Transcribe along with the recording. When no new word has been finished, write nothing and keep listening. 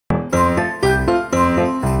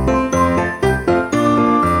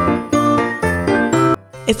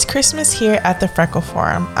It's Christmas here at the Freckle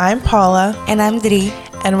Forum. I'm Paula. And I'm Dri.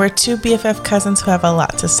 And we're two BFF cousins who have a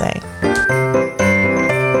lot to say.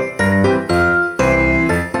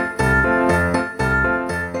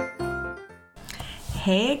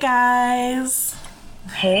 Hey guys.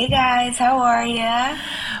 Hey guys, how are ya?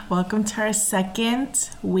 Welcome to our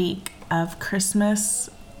second week of Christmas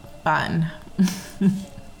fun.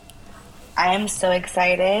 I am so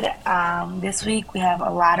excited. This week we have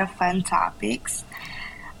a lot of fun topics.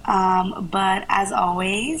 But as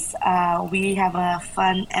always, we have a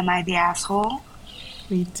fun Am I the Asshole?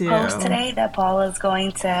 We do. Post today that Paula is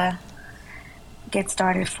going to get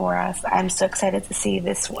started for us. I'm so excited to see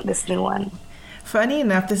this new one. Funny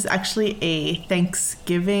enough, this is actually a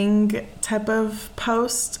Thanksgiving type of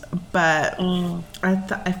post, but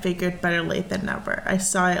I figured better late than never. I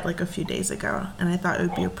saw it like a few days ago, and I thought it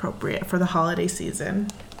would be appropriate for the holiday season.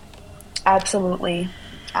 Absolutely.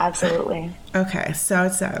 Okay, so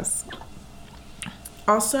it says,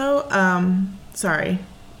 also, sorry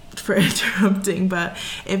for interrupting, but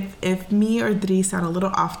if me or Dri sound a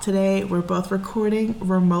little off today, we're both recording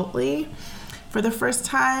remotely for the first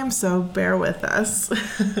time, so bear with us.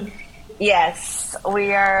 Yes,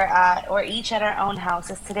 we're each at our own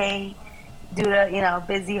houses today due to,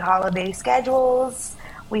 busy holiday schedules.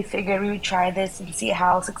 We figured we would try this and see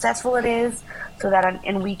how successful it is so that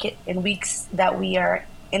in weeks that we are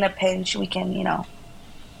in a pinch, we can,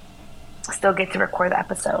 still get to record the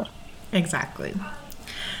episode. Exactly.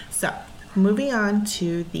 So, moving on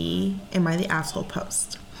to the Am I the Asshole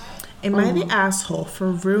post. Am I the asshole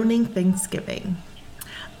for ruining Thanksgiving?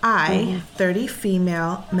 I, 30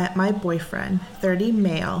 female, met my boyfriend, 30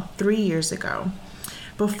 male, 3 years ago.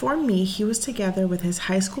 Before me, he was together with his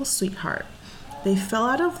high school sweetheart. They fell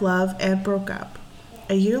out of love and broke up.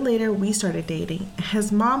 A year later, we started dating.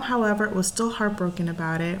 His mom, however, was still heartbroken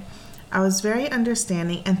about it. I was very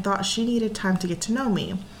understanding and thought she needed time to get to know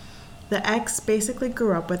me. The ex basically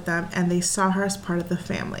grew up with them and they saw her as part of the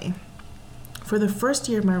family. For the first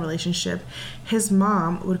year of my relationship, his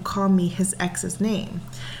mom would call me his ex's name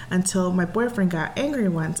until my boyfriend got angry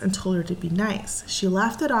once and told her to be nice. She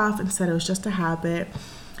laughed it off and said it was just a habit.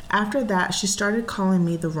 After that, she started calling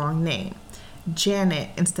me the wrong name, Janet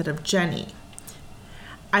instead of Jenny.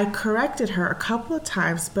 I corrected her a couple of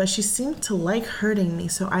times, but she seemed to like hurting me,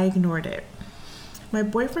 so I ignored it. My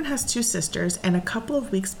boyfriend has 2 sisters, and a couple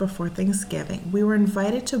of weeks before Thanksgiving, we were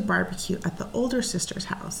invited to barbecue at the older sister's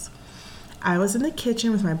house. I was in the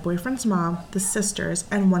kitchen with my boyfriend's mom, the sisters,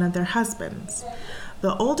 and one of their husbands.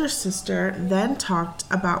 The older sister then talked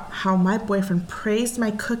about how my boyfriend praised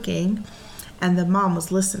my cooking, and the mom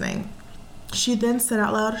was listening. She then said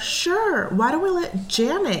out loud, "Sure, why don't we let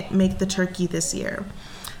Janet make the turkey this year?"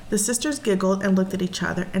 The sisters giggled and looked at each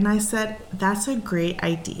other, and I said, "That's a great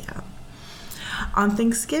idea." On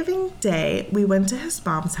Thanksgiving Day, we went to his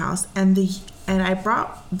mom's house, and I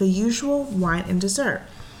brought the usual wine and dessert.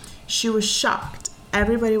 She was shocked.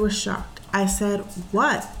 Everybody was shocked. I said,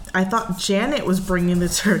 "What? I thought Janet was bringing the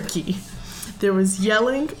turkey." There was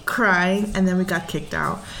yelling, crying, and then we got kicked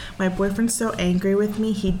out. My boyfriend's so angry with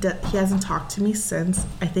me, he hasn't talked to me since.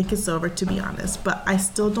 I think it's over, to be honest, but I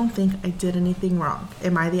still don't think I did anything wrong.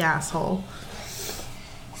 Am I the asshole?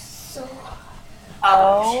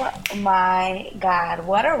 Oh my God,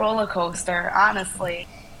 what a roller coaster, honestly.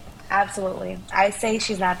 Absolutely. I say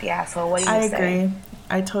she's not the asshole. What do you say? I agree.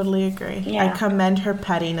 I totally agree. Yeah. I commend her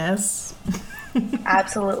pettiness.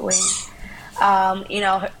 Absolutely.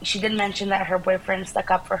 She did mention that her boyfriend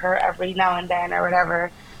stuck up for her every now and then or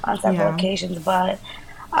whatever on several occasions, but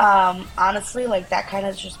honestly, that kind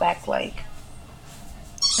of disrespect,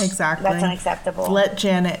 exactly, that's unacceptable. Let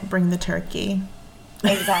Janet bring the turkey.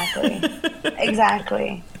 Exactly.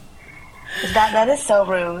 That is so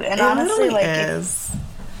rude. And it honestly, really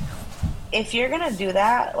if you're gonna do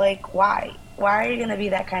that, why? Why are you gonna be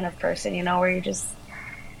that kind of person? Where you're just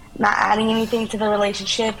not adding anything to the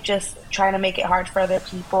relationship, just trying to make it hard for other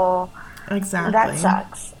people. Exactly. That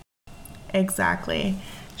sucks. Exactly.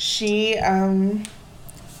 She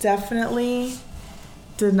definitely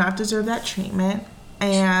did not deserve that treatment,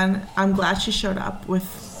 and I'm glad she showed up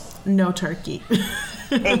with no turkey.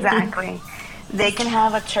 Exactly. They can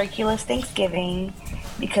have a turkeyless Thanksgiving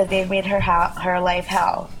because they've made her life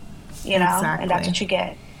hell, Exactly. And that's what you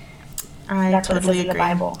get. That's totally what it says in the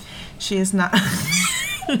Bible. She is not...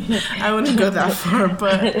 I wouldn't go that far,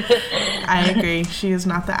 but I agree. She is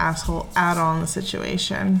not the asshole at all in the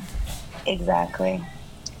situation. Exactly.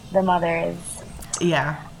 The mother is.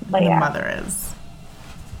 Yeah, but the mother is.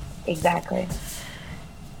 Exactly.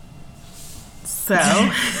 So,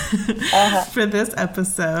 for this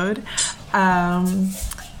episode,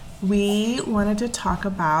 we wanted to talk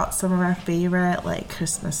about some of our favorite like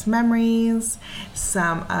Christmas memories,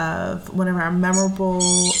 some of one of our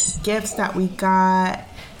memorable gifts that we got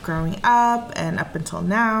growing up and up until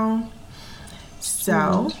now.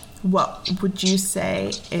 So, what would you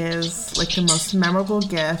say is like the most memorable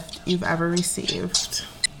gift you've ever received?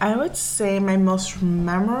 I would say my most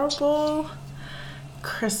memorable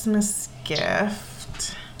Christmas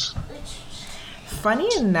gift, funny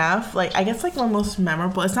enough, like I guess like my most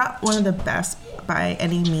memorable, it's not one of the best by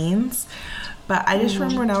any means, but I just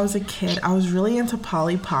remember when I was a kid, I was really into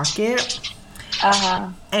Polly Pocket.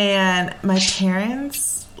 And my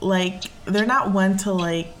parents, like, they're not one to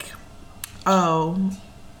like, oh,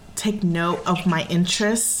 take note of my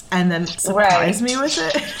interests and then surprise me with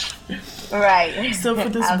it. Right. So for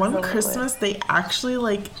this one Christmas, they actually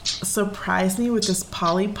like surprised me with this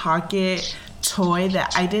Polly Pocket toy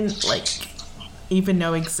that I didn't like even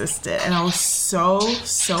know existed, and I was so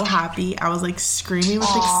happy. I was like screaming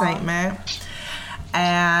with excitement,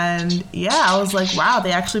 and yeah, I was like, wow,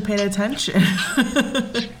 they actually paid attention.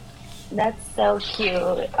 That's so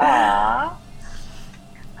cute. Aww.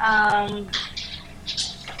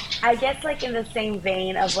 I guess like in the same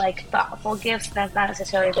vein of like thoughtful gifts, that's not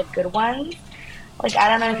necessarily the good ones. Like I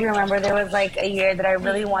don't know if you remember, there was like a year that I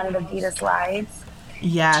really wanted Adidas slides.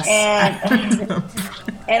 Yes.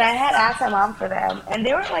 And I had asked my mom for them, and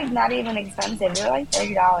they were like not even expensive. They were like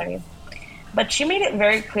 $30. But she made it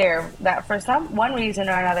very clear that for one reason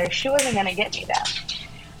or another, she wasn't gonna get me them.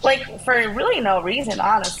 Like for really no reason,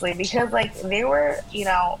 honestly, because like they were, you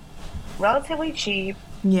know, relatively cheap.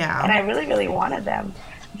 Yeah. And I really wanted them.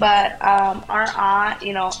 But our aunt,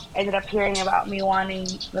 you know, ended up hearing about me wanting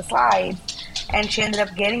the slides, and she ended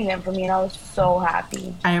up getting them for me, and I was so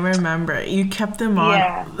happy. I remember. You kept them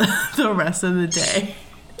on the rest of the day.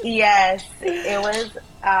 Yes, it was.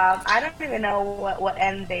 I don't even know what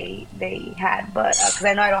end they had, but because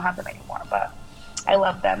I know I don't have them anymore, but I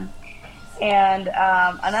love them. And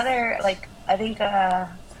another, like, I think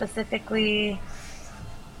specifically,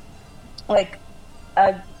 like,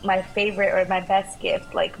 my favorite or my best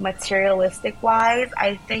gift, like materialistic wise,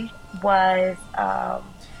 I think was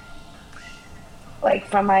like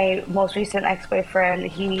from my most recent ex-boyfriend.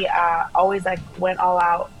 He always like went all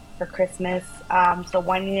out for Christmas. So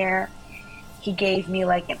one year he gave me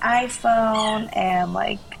like an iPhone and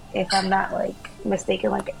like, if I'm not like mistaken,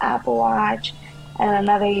 like an Apple Watch. And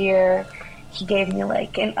another year he gave me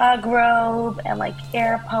like an UGG robe and like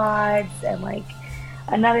AirPods and like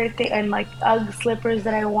another thing, and like UGG slippers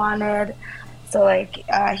that I wanted. So like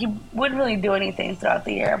he wouldn't really do anything throughout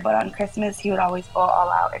the year, but on Christmas he would always go all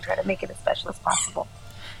out and try to make it as special as possible.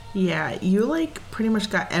 Yeah, you like pretty much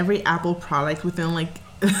got every Apple product within like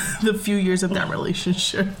the few years of that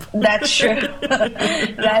relationship. That's true.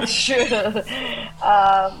 That's true. You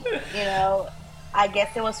know, I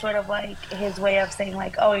guess it was sort of like his way of saying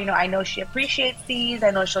like, oh, you know, I know she appreciates these,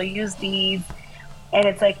 I know she'll use these, and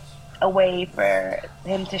it's like a way for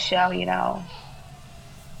him to show, you know,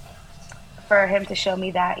 for him to show me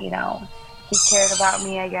that, you know, he cared about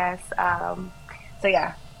me, I guess. So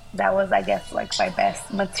yeah, that was, I guess, like my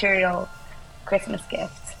best material Christmas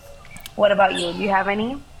gift. What about you? Do you have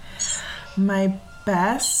any? My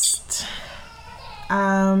best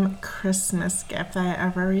Christmas gift I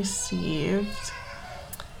ever received.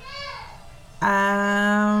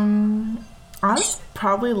 Honestly,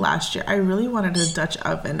 probably last year. I really wanted a Dutch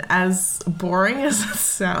oven. As boring as it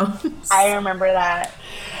sounds, I remember that.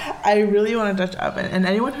 I really want a Dutch oven. And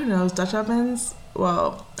anyone who knows, Dutch ovens,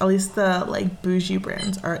 well, at least the like bougie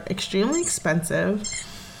brands, are extremely expensive.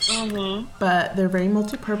 But they're very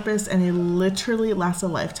multi-purpose, and they literally last a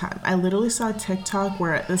lifetime. I literally saw a TikTok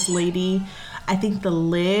where this lady, I think the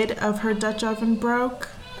lid of her Dutch oven broke,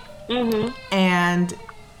 and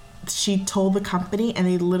she told the company, and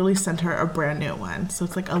they literally sent her a brand new one. So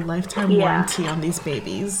it's like a lifetime warranty on these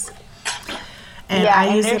babies. And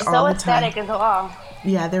I use it all the time. They're so aesthetic as well.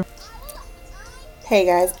 Yeah, they're. Hey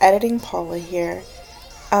guys, editing Paula here.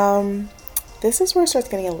 This is where it starts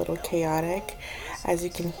getting a little chaotic. As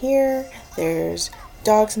you can hear, there's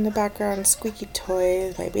dogs in the background, squeaky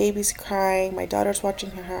toys, my baby's crying, my daughter's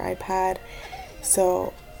watching her iPad.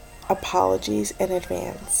 So, apologies in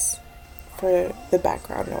advance for the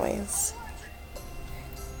background noise.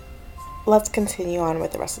 Let's continue on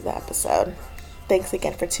with the rest of the episode. Thanks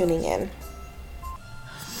again for tuning in.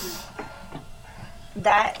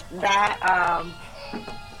 That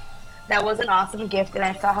was an awesome gift, and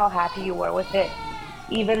I saw how happy you were with it,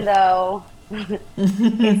 even though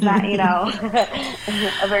it's not, you know,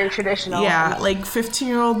 a very traditional. Yeah, like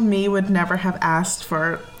 15-year-old me would never have asked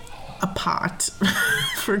for a pot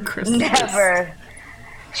for Christmas.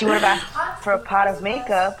 She would have asked for a pot of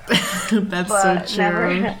makeup, That's but so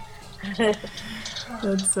true. never.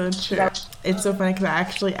 That's so true. It's so funny because I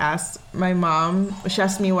actually asked my mom. She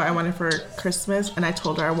asked me what I wanted for Christmas, and I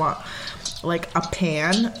told her I want like a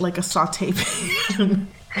pan, like a saute pan.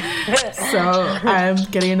 So I'm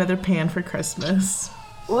getting another pan for Christmas.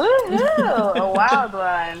 Woohoo! A wild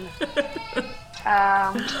one.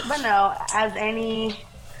 But no, as any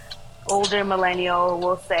older millennial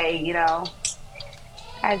will say, you know,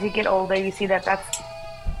 as you get older, you see that that's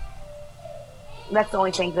the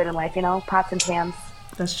only thing good in life, you know, pots and pans.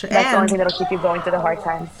 That's true. That's the only thing that'll keep you going through the hard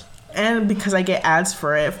times. And because I get ads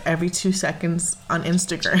for it every 2 seconds on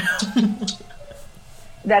Instagram.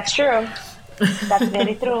 That's true. That's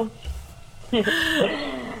very true.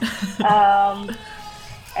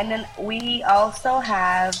 And then we also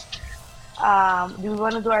have, do we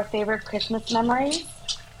want to do our favorite Christmas memories?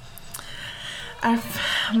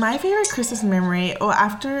 My favorite Christmas memory, well,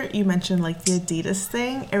 after you mentioned like the Adidas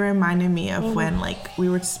thing, it reminded me of when like we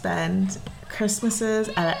would spend Christmases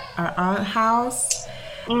at our aunt's house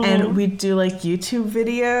and we'd do like YouTube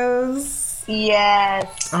videos.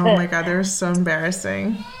 Yes. Oh my God, they were so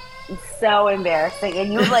embarrassing. So embarrassing.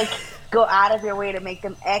 And you would like go out of your way to make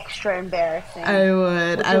them extra embarrassing. I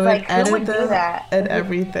would like, edit who would them do that? and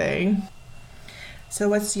everything. So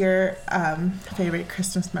what's your favorite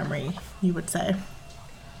Christmas memory, you would say?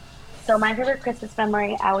 So my favorite Christmas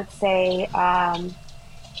memory, I would say,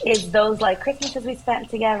 is those like Christmases we spent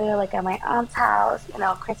together, like at my aunt's house, you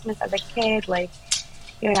know, Christmas as a kid, like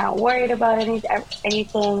you're not worried about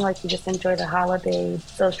anything, like you just enjoy the holidays,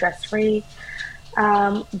 so stress-free.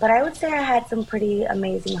 But I would say I had some pretty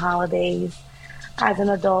amazing holidays as an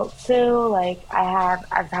adult too. Like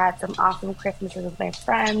I've had some awesome Christmases with my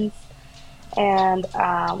friends. And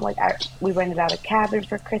we rented out a cabin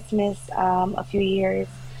for Christmas a few years.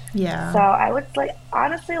 Yeah. So I would like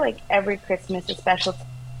honestly like every Christmas is special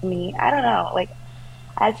to me. I don't know, like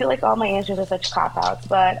I feel like all my answers are such cop outs,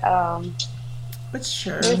 but it's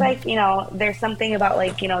true. there's like, you know, there's something about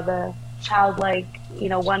like, you know, the childlike, you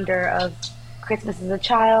know, wonder of Christmas as a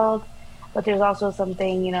child, but there's also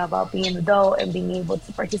something, you know, about being an adult and being able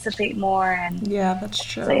to participate more. And yeah, that's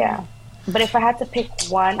true. So yeah. But if I had to pick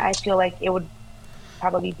one, I feel like it would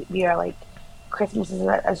probably be our like Christmases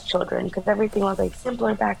as children, because everything was like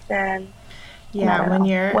simpler back then. Yeah, when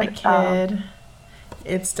you're a kid,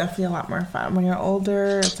 it's definitely a lot more fun. When you're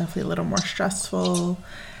older, it's definitely a little more stressful.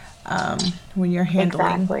 When you're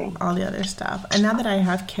handling all the other stuff. And now that I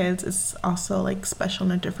have kids, it's also like special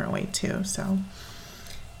in a different way too. So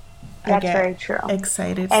that's very true.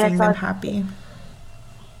 Excited seeing them happy.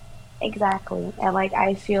 Exactly. And like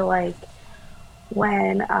I feel like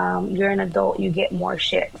when you're an adult, you get more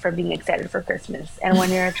shit for being excited for Christmas, and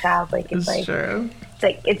when you're a child, like it's like true. It's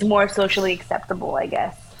like it's more socially acceptable, I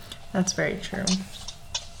guess. That's very true.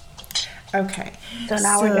 Okay, so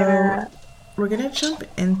now we're gonna jump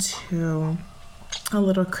into a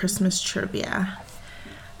little Christmas trivia,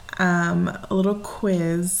 a little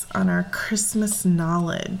quiz on our Christmas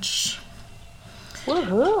knowledge.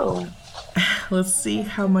 Woohoo! Let's see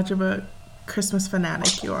how much of a Christmas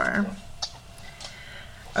fanatic you are.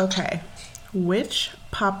 Okay. Which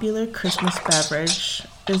popular Christmas beverage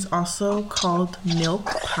is also called milk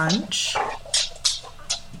punch?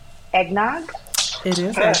 Eggnog? It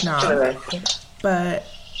is eggnog. But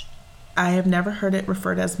I have never heard it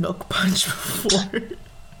referred as milk punch before.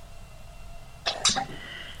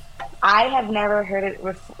 I have never heard it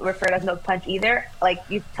referred as milk punch either. Like,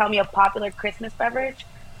 you tell me a popular Christmas beverage,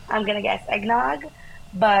 I'm going to guess eggnog.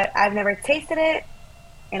 But I've never tasted it,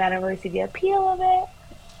 and I don't really see the appeal of it.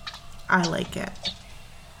 I like it.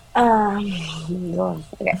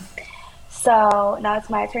 Okay. So now it's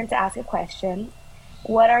my turn to ask a question.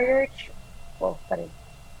 What are your...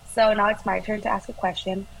 So now it's my turn to ask a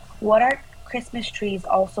question. What are Christmas trees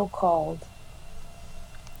also called?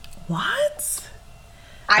 What?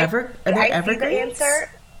 I evergreens? see the answer.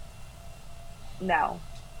 No.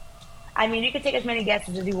 I mean, you can take as many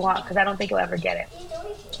guesses as you want, because I don't think you'll ever get it.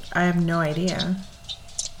 I have no idea.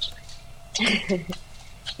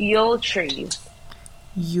 Yule trees.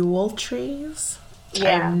 Yule trees?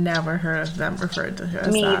 Yeah. I've never heard of them referred to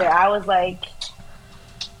as Me either. I was like,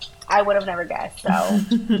 I would have never guessed, so.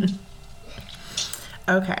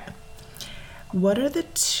 Okay. What are the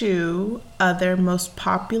two other most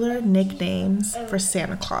popular nicknames for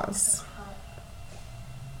Santa Claus?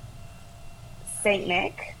 Saint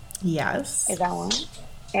Nick. Yes. Is that one?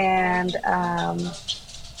 And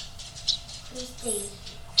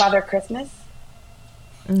Father Christmas.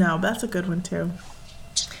 No, that's a good one too.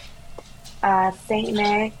 Saint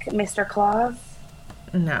Nick, Mr. Claus.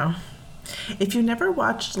 No. If you never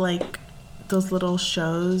watched like those little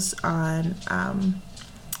shows on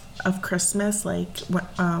of Christmas, like when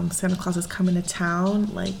Santa Claus is coming to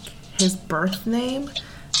town, like his birth name,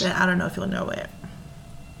 then I don't know if you'll know it.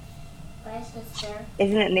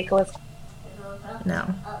 Isn't it Nicholas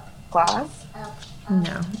No. Claus?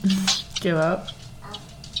 No. Give up.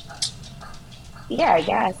 Yeah, I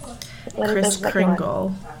guess. Kris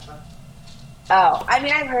Kringle. Oh, I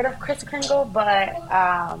mean, I've heard of Kris Kringle, but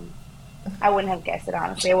I wouldn't have guessed it,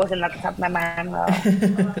 honestly. It wasn't at the top of my mind, though.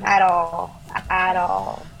 At all. At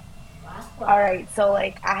all. All right, so,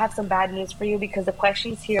 like, I have some bad news for you because the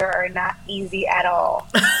questions here are not easy at all.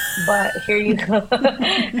 But here you go.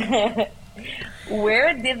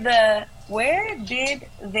 Where did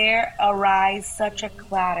there arise such a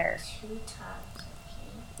clatter?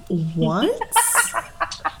 What?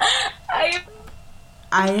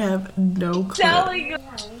 I have no clue. Telling you.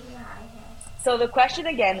 So the question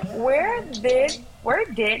again, where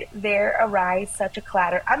did there arise such a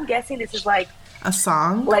clatter? I'm guessing this is like a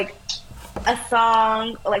song? Like a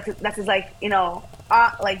song, like that is like, you know,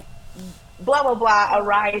 like blah blah blah,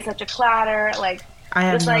 arise such a clatter, like I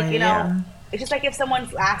have just no like, idea. you know, it's just like if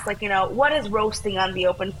someone's asked, like, you know, what is roasting on the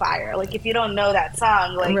open fire? Like if you don't know that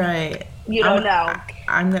song, like right. You don't know.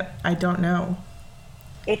 I don't know.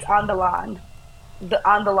 It's on the lawn.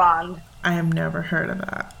 On the lawn. I have never heard of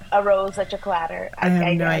that. Arose such a clatter. I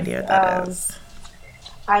have no idea what that is.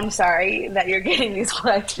 I'm sorry that you're getting these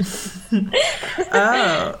questions.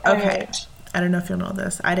 Oh, okay. I don't know if you'll know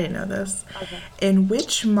this. I didn't know this. Okay. In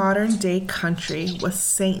which modern day country was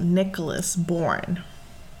Saint Nicholas born?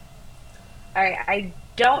 All right, I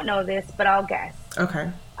don't know this, but I'll guess.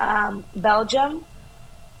 Okay. Belgium?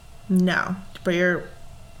 No, but you're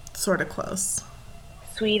sort of close.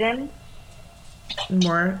 Sweden?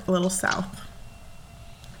 More a little south.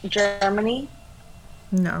 Germany?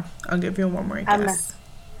 No, I'll give you one more guess.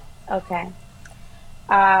 Okay.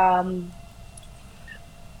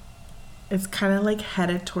 It's kind of like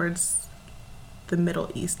headed towards the Middle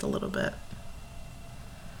East a little bit.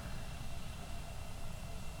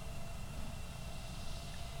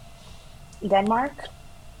 Denmark?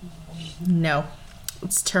 No,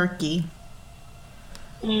 it's Turkey.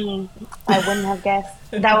 I wouldn't have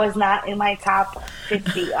guessed. That was not in my top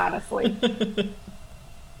 50, honestly.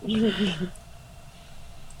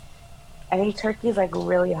 I think Turkey's like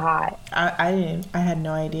really hot. I had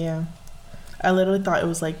no idea. I literally thought it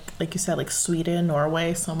was like you said, like Sweden,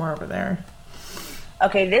 Norway, somewhere over there.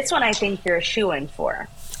 Okay, this one I think you're a shoo-in for.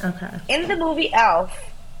 Okay. In the movie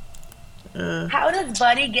Elf, how does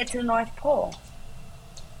Buddy get to the North Pole?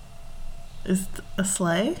 Is it a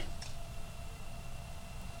sleigh?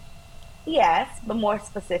 Yes, but more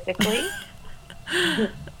specifically.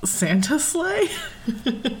 Santa sleigh?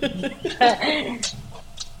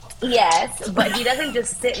 Yes, but he doesn't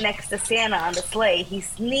just sit next to Santa on the sleigh. He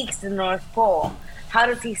sneaks to the North Pole. How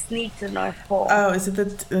does he sneak to the North Pole? Oh, is it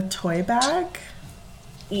the toy bag?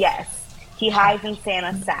 Yes. He hides in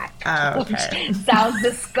Santa's sack. Oh, okay. Sounds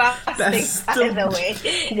disgusting, by the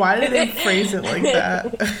way. Why did they phrase it like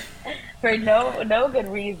that? For no good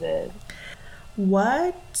reason.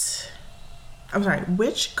 What? I'm sorry,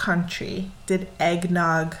 which country did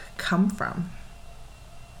eggnog come from?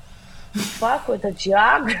 Fuck with the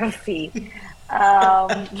geography.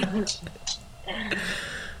 I'm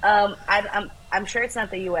sure it's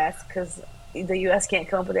not the U.S. because the U.S. can't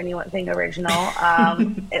come up with anything original.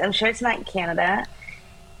 I'm sure it's not Canada.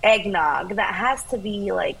 Eggnog. That has to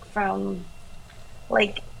be like from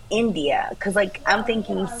like India because like I'm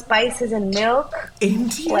thinking spices and milk.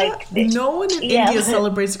 India? Like no one in India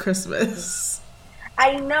celebrates Christmas.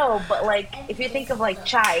 I know, but like if you think of like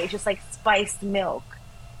chai, it's just like spiced milk.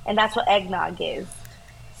 And that's what eggnog is.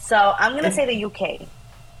 So I'm going to say the UK.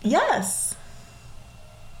 Yes.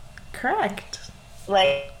 Correct.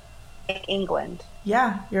 Like England.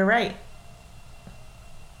 Yeah, you're right.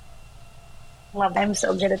 Love, I'm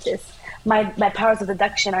so good at this. My powers of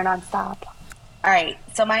deduction are nonstop. All right.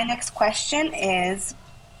 So my next question is,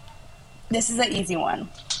 this is an easy one.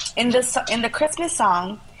 In the Christmas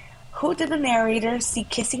song, who did the narrator see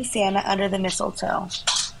kissing Santa under the mistletoe?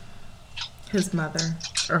 His mother.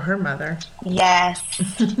 Or her mother. Yes.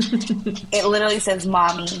 It literally says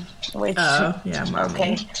mommy. Which, yeah, mommy.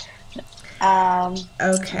 Okay.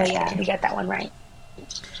 Okay. But yeah, you got that one right.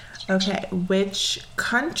 Okay. Which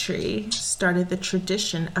country started the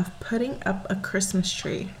tradition of putting up a Christmas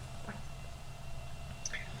tree?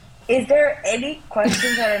 Is there any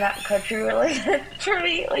questions that are not country related for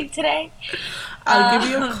me, like today? I'll give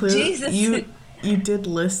you a clue. Jesus. You did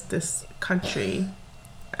list this country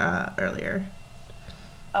earlier.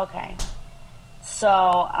 Okay. So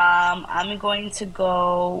I'm going to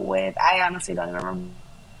go with. I honestly don't even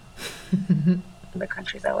remember the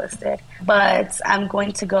countries I listed, but I'm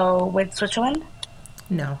going to go with Switzerland.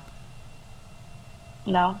 No.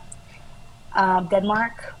 No.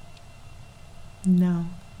 Denmark. No.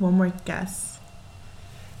 One more guess.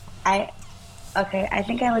 I okay. I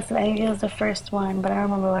think I listed. I think it was the first one, but I don't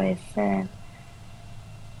remember what I said.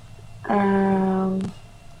 Um,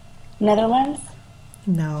 Netherlands.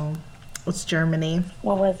 No. It's Germany.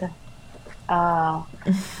 What was it? Oh,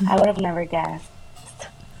 I would have never guessed.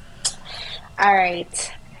 All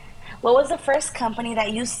right. What was the first company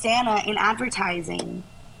that used Santa in advertising?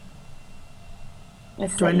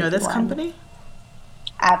 This is Do I an know easy this one. company?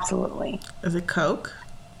 Absolutely. Is it Coke?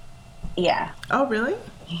 Yeah. Oh, really?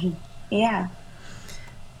 Yeah.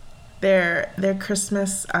 Their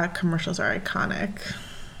Christmas commercials are iconic.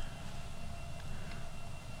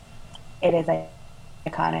 It is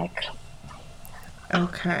iconic.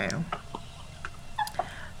 Okay.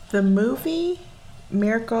 The movie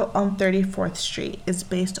Miracle on 34th Street is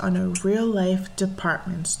based on a real-life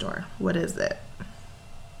department store. What is it?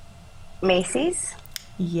 Macy's.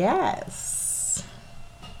 Yes.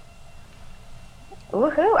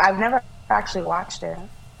 Woohoo! I've never actually watched it.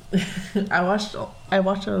 I watched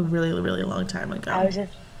it a really, really long time ago.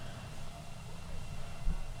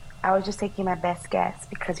 I was just taking my best guess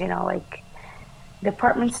because like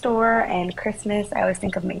department store and Christmas, I always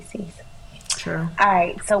think of Macy's. True. All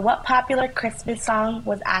right. So, what popular Christmas song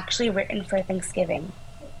was actually written for Thanksgiving?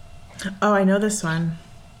 Oh, I know this one.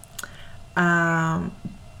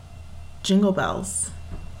 Jingle Bells.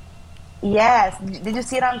 Yes. Did you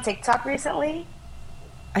see it on TikTok recently?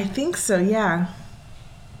 I think so, yeah.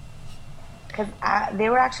 Because they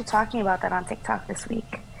were actually talking about that on TikTok this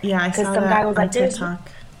week. Yeah, I saw some that guy was on like,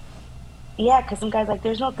 TikTok. Yeah, because some guy's like,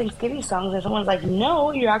 there's no Thanksgiving songs. And someone's like,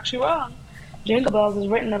 no, you're actually wrong. Jingle Bells was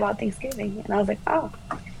written about Thanksgiving. And I was like, oh,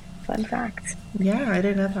 fun fact. Yeah, I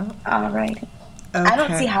didn't know that. All right. Okay. I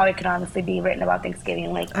don't see how it could honestly be written about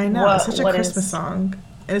Thanksgiving. Like, I know, it's such a Christmas song.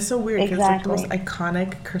 And it's so weird because Exactly. it's like the most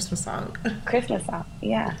iconic Christmas song. Christmas song.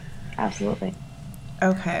 Yeah, absolutely.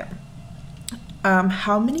 Okay.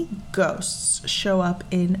 How many ghosts show up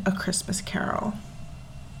in A Christmas Carol?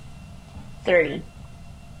 3.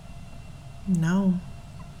 No.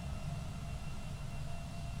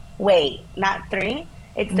 Wait, not 3?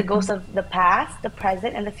 It's the ghost of the past, the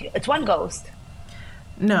present, and the future. It's one ghost.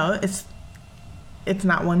 No, it's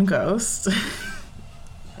not one ghost.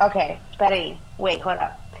 Okay, Betty, wait, hold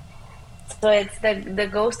up. So it's the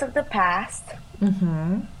ghost of the past,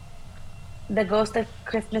 Mm-hmm. the ghost of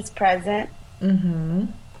Christmas present, Mm-hmm.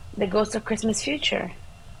 the ghost of Christmas future.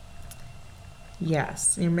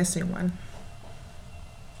 Yes, you're missing one.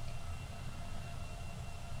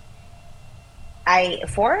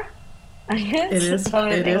 4? I guess. It is So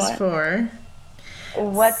I'm it missing is one. 4.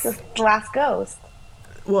 What's the last ghost?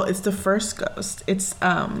 Well, it's the first ghost. It's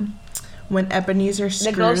when Ebenezer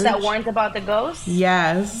Scrooge. The ghost that warns about the ghost?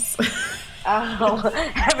 Yes. Oh,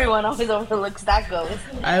 everyone always overlooks that ghost.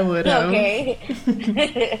 I would have.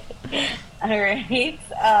 Okay. All right.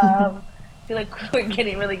 I feel like we're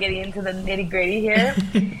really getting into the nitty gritty here.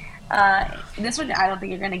 This one I don't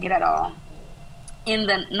think you're gonna get at all. In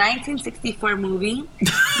the 1964 movie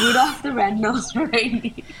Rudolph the Red-Nosed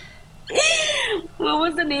Reindeer, what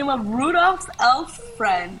was the name of Rudolph's elf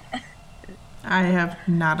friend? I have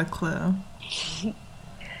not a clue.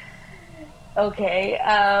 Okay.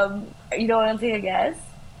 You don't want to take a guess?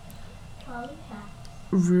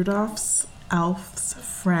 Rudolph's elf's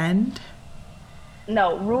friend.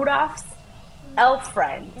 No, Rudolph's elf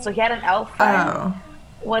friend. So he had an elf friend. Oh,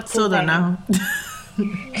 What's still his don't name?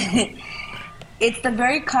 know. It's the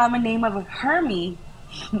very common name of a Hermie.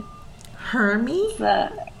 Hermie?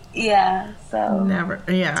 Yeah. So Never.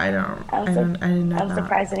 Yeah, I didn't know I'm that.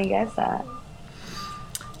 surprised I didn't guess that.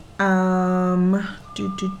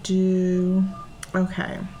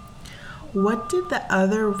 Okay. What did the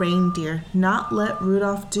other reindeer not let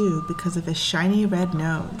Rudolph do because of his shiny red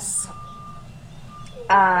nose?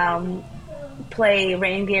 Play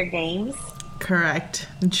reindeer games. Correct.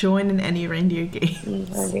 Join in any reindeer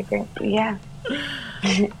games. Yeah.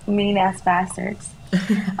 Mean ass bastards.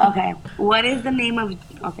 Okay. What is the name of?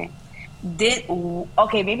 Okay.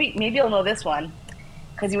 Maybe you'll know this one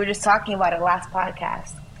because you were just talking about it last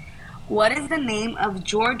podcast. What is the name of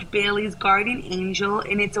George Bailey's guardian angel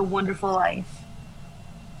in It's a Wonderful Life?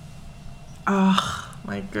 Oh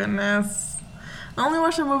my goodness! I only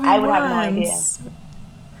watched the movie I would once. have no idea.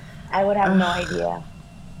 I would have no idea.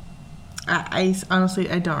 I honestly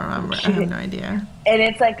I don't remember. I have no idea. And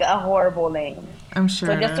it's like a horrible name. I'm sure.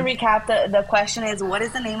 So just to recap, the question is, what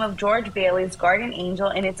is the name of George Bailey's guardian angel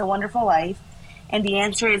in It's a Wonderful Life? And the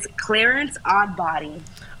answer is Clarence Oddbody.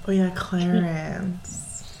 Oh, yeah,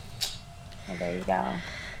 Clarence. Oh, there you go.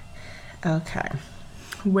 Okay.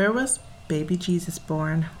 Where was baby Jesus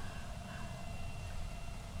born?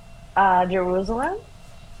 Jerusalem?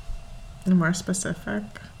 More specific.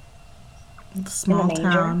 Small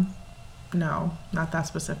town. No, not that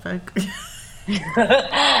specific. In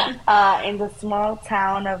the small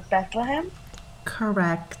town of Bethlehem?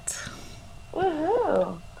 Correct.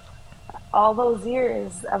 Woohoo! All those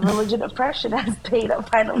years of religion oppression has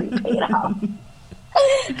finally paid off.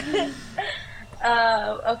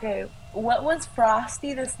 Okay, what was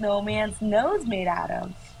Frosty the Snowman's nose made out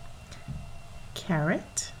of?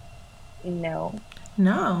 Carrot? No.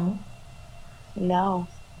 No. No.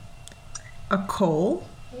 A coal?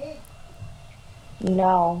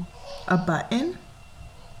 No. A button?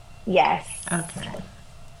 Yes. Okay.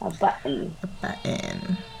 A button. A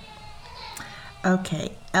button.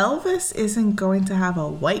 Okay. Elvis isn't going to have a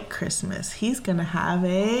white Christmas. He's going to have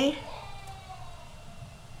a...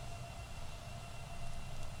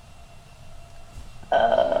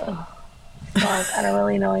 Fuck, I don't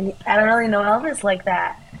really know Elvis like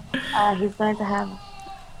that. He's going to have...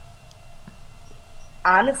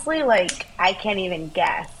 Honestly, like, I can't even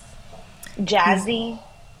guess. Jazzy?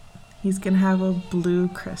 He's going to have a blue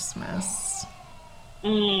Christmas.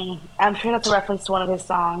 I'm sure that's a reference to one of his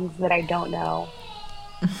songs that I don't know.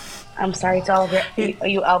 I'm sorry to all of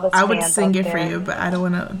you Elvis fans. I would sing it there. for you, but I don't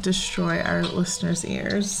want to destroy our listeners'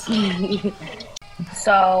 ears.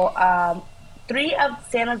 So, 3 of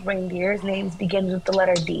Santa's reindeer's names begins with the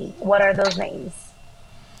letter D. What are those names?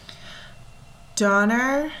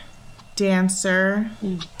 Donner, Dancer,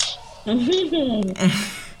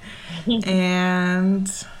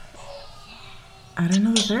 and I don't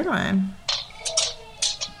know the third one.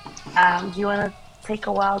 Do you want to take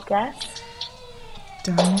a wild guess?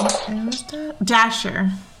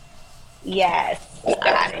 Dasher. Yes,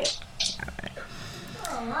 got it.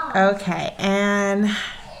 Okay, and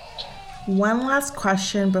one last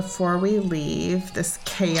question before we leave this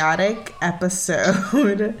chaotic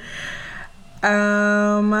episode.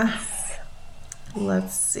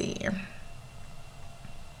 Let's see.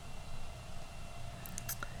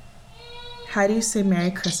 How do you say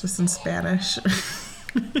Merry Christmas in Spanish?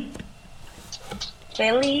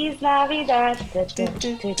 Feliz Navidad.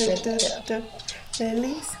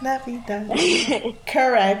 Feliz Navidad.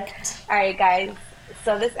 Correct. All right, guys.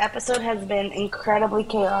 So this episode has been incredibly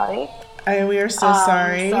chaotic. We are so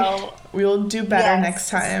sorry. So, we will do better next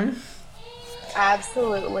time.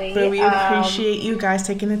 Absolutely. But we appreciate you guys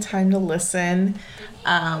taking the time to listen.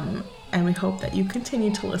 And we hope that you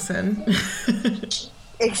continue to listen.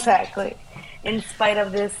 Exactly. In spite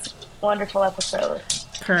of this wonderful episode.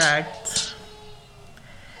 Correct.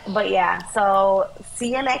 But yeah, so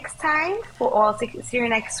see you next time. See you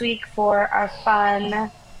next week for our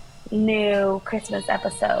fun new Christmas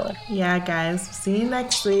episode. Yeah, guys. See you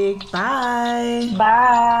next week. Bye.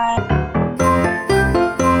 Bye.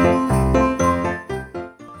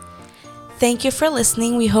 Thank you for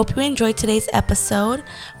listening. We hope you enjoyed today's episode.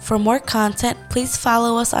 For more content, please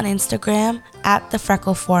follow us on Instagram @The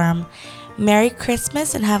Freckle Forum. Merry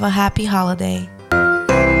Christmas and have a happy holiday.